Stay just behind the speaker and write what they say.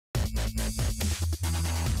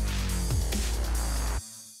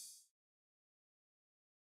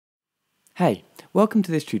Hey, welcome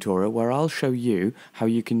to this tutorial where I'll show you how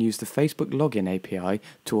you can use the Facebook Login API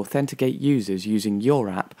to authenticate users using your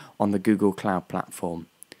app on the Google Cloud Platform.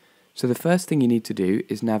 So the first thing you need to do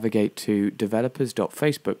is navigate to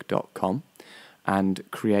developers.facebook.com and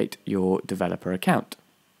create your developer account.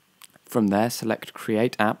 From there, select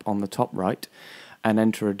Create App on the top right and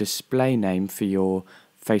enter a display name for your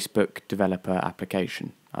Facebook developer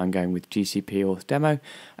application. I'm going with GCP Auth Demo,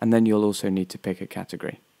 and then you'll also need to pick a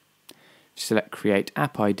category. Select Create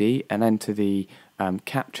App ID and enter the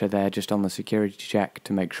captcha there just on the security check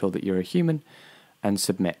to make sure that you're a human, and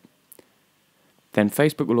submit. Then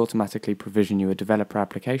Facebook will automatically provision you a developer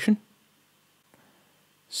application.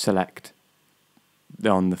 Select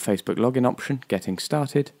on the Facebook login option, Getting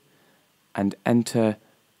Started, and enter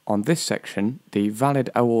on this section the valid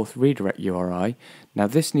OAuth redirect URI. Now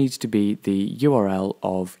this needs to be the URL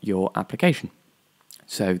of your application.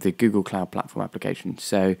 So the Google Cloud Platform application.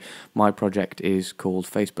 So my project is called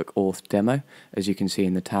Facebook Auth Demo, as you can see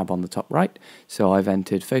in the tab on the top right. So I've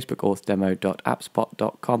entered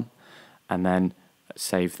facebookauthDemo.appspot.com and then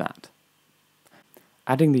save that.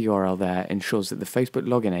 Adding the URL there ensures that the Facebook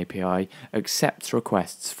Login API accepts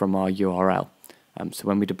requests from our URL. So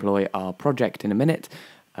when we deploy our project in a minute,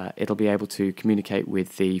 it'll be able to communicate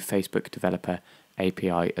with the Facebook Developer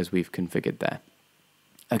API as we've configured there.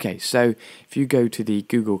 Okay, so if you go to the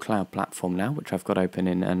Google Cloud Platform now, which I've got open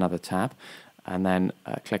in another tab, and then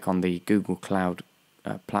click on the Google Cloud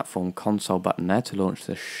Platform console button there to launch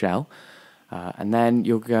the shell, and then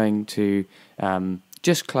you're going to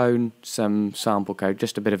just clone some sample code,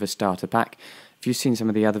 just a bit of a starter pack. If you've seen some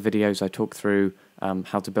of the other videos, I talk through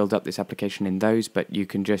how to build up this application in those, but you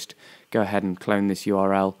can just go ahead and clone this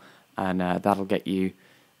URL, and that'll get you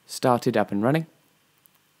started up and running.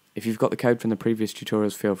 If you've got the code from the previous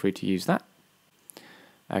tutorials, feel free to use that.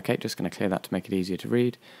 Okay, just going to clear that to make it easier to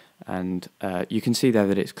read, and you can see there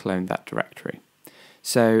that it's cloned that directory.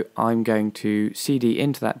 So I'm going to cd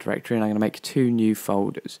into that directory, and I'm going to make two new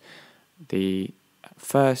folders. The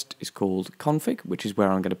first is called config, which is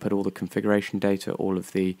where I'm going to put all the configuration data, all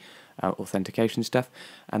of the authentication stuff,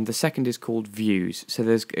 and the second is called views. So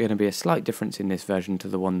there's going to be a slight difference in this version to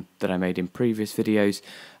the one that I made in previous videos,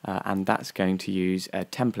 and that's going to use a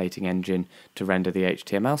templating engine to render the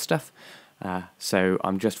HTML stuff. So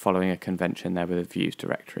I'm just following a convention there with a views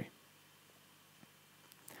directory.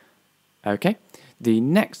 Okay, the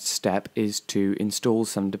next step is to install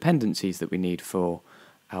some dependencies that we need for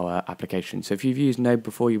our application. So if you've used Node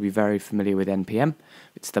before, you'll be very familiar with npm.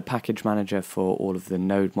 It's the package manager for all of the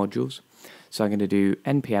Node modules. So I'm going to do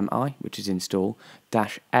npm I, which is install,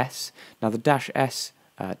 -s. Now the -s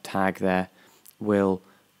tag there will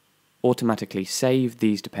automatically save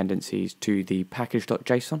these dependencies to the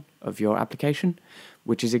package.json of your application,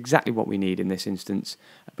 which is exactly what we need in this instance,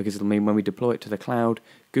 because it'll mean when we deploy it to the cloud,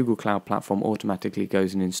 Google Cloud Platform automatically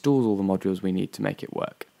goes and installs all the modules we need to make it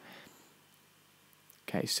work.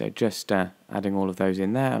 Okay, so just adding all of those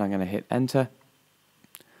in there, and I'm going to hit enter.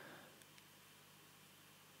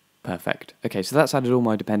 Perfect. Okay, so that's added all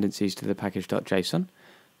my dependencies to the package.json,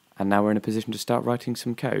 and now we're in a position to start writing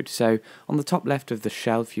some code. So on the top left of the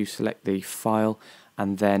shell, if you select the file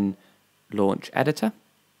and then launch editor,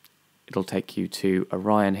 it'll take you to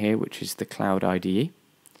Orion here, which is the cloud IDE.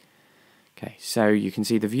 Okay, so you can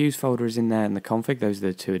see the views folder is in there and the config, those are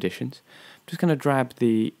the two additions. I'm just going to grab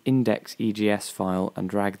the index.egs file and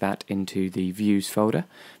drag that into the views folder,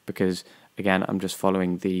 because again I'm just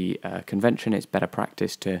following the convention. It's better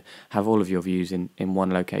practice to have all of your views in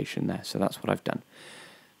one location there, so that's what I've done.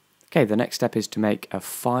 Okay, the next step is to make a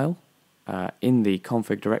file in the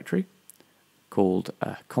config directory called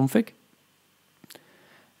config,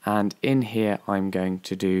 and in here I'm going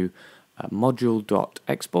to do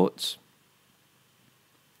module.exports.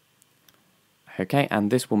 Okay, and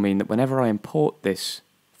this will mean that whenever I import this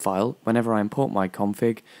file, whenever I import my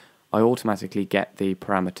config, I automatically get the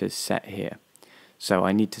parameters set here. So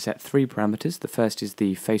I need to set three parameters. The first is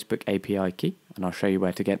the Facebook API key, and I'll show you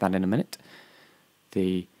where to get that in a minute.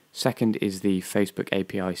 The second is the Facebook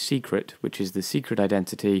API secret, which is the secret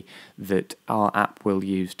identity that our app will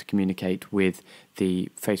use to communicate with the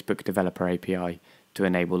Facebook Developer API to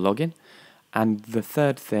enable login. And the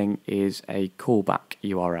third thing is a callback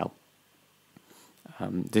URL.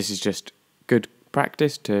 This is just good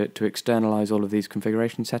practice to externalize all of these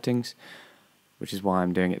configuration settings, which is why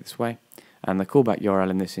I'm doing it this way. And the callback URL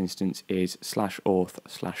in this instance is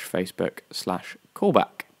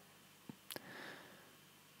 /auth/Facebook/callback.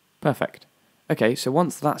 Perfect. Okay, so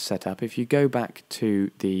once that's set up, if you go back to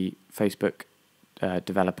the Facebook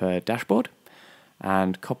developer dashboard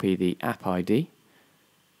and copy the app ID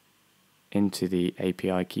into the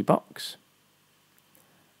API key box,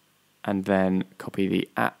 and then copy the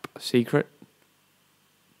app secret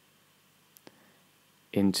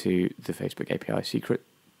into the Facebook API secret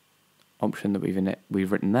option that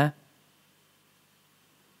we've written there.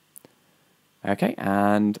 Okay,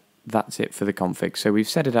 and that's it for the config. So we've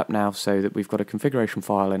set it up now so that we've got a configuration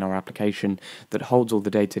file in our application that holds all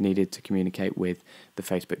the data needed to communicate with the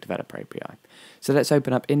Facebook Developer API. So let's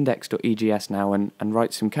open up index.egs now and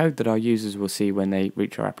write some code that our users will see when they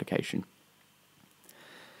reach our application.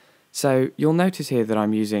 So you'll notice here that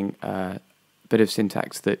I'm using a bit of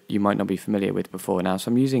syntax that you might not be familiar with before now.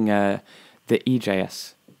 So I'm using the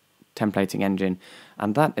EJS templating engine,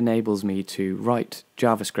 and that enables me to write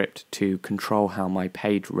JavaScript to control how my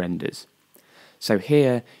page renders. So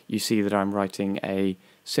here you see that I'm writing a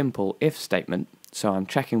simple if statement, so I'm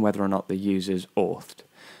checking whether or not the user's authed.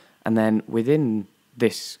 And then within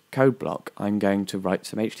this code block, I'm going to write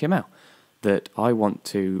some HTML that I want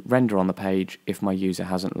to render on the page if my user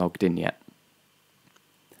hasn't logged in yet.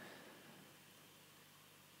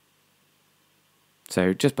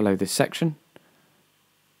 So just below this section,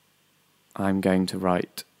 I'm going to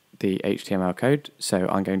write the HTML code. So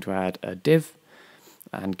I'm going to add a div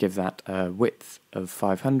and give that a width of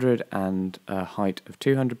 500 and a height of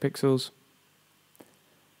 200 pixels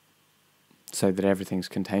so that everything's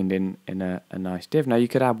contained in a nice div. Now you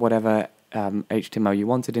could add whatever HTML you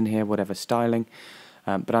wanted in here, whatever styling,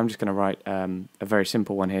 but I'm just going to write a very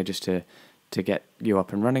simple one here just to get you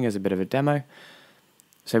up and running as a bit of a demo.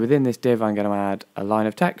 So within this div, I'm going to add a line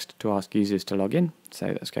of text to ask users to log in. So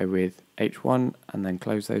let's go with h1 and then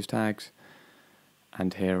close those tags.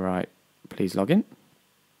 And here write, please log in.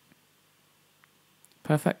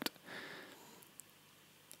 Perfect.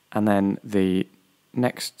 And then the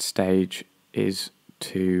next stage is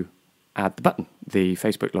to add the button, the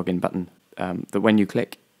Facebook login button, that when you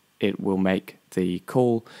click, it will make the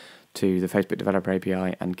call to the Facebook Developer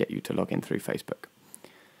API and get you to log in through Facebook.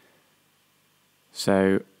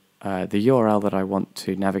 So the URL that I want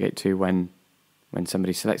to navigate to when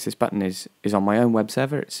somebody selects this button is on my own web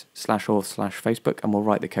server. It's /auth/Facebook, and we'll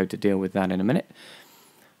write the code to deal with that in a minute.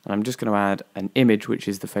 And I'm just going to add an image, which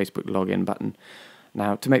is the Facebook login button.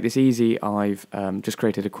 Now, to make this easy, I've just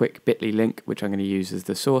created a quick bit.ly link, which I'm going to use as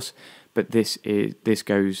the source. But this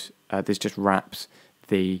just wraps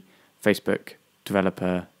the Facebook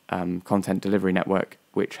Developer Content Delivery Network,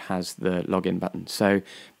 which has the login button. So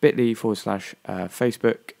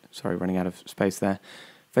bit.ly/Facebook, sorry, running out of space there,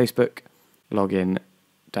 Facebook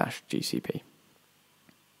login-GCP.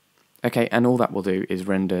 Okay, and all that will do is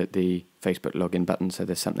render the Facebook login button, so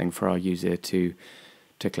there's something for our user to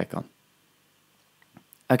click on.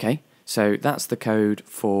 Okay, so that's the code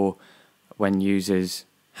for when users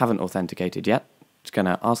haven't authenticated yet. It's going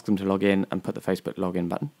to ask them to log in and put the Facebook login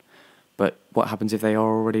button. But what happens if they are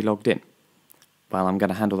already logged in? Well, I'm going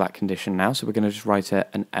to handle that condition now, so we're going to just write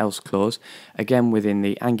an else clause, again within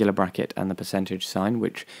the angular bracket and the percentage sign,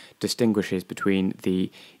 which distinguishes between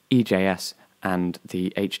the EJS and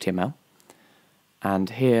the HTML. And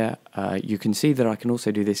here you can see that I can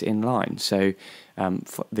also do this in line. So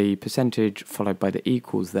the percentage followed by the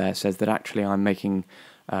equals there says that actually I'm making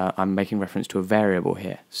reference to a variable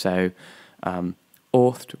here. So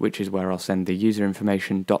authed, which is where I'll send the user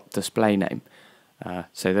information .displayname.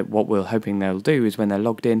 So that what we're hoping they'll do is when they're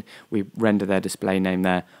logged in, we render their display name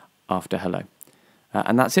there after hello.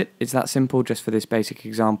 And that's it. It's that simple just for this basic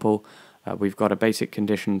example. We've got a basic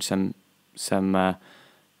condition, some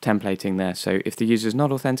templating there. So if the user's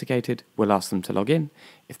not authenticated, we'll ask them to log in.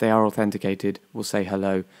 If they are authenticated, we'll say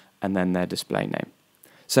hello and then their display name.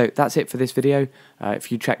 So that's it for this video.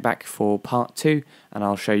 If you check back for part 2, and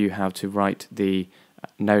I'll show you how to write the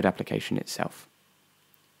Node application itself.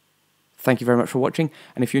 Thank you very much for watching,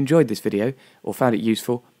 and if you enjoyed this video or found it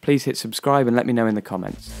useful, please hit subscribe and let me know in the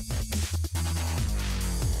comments.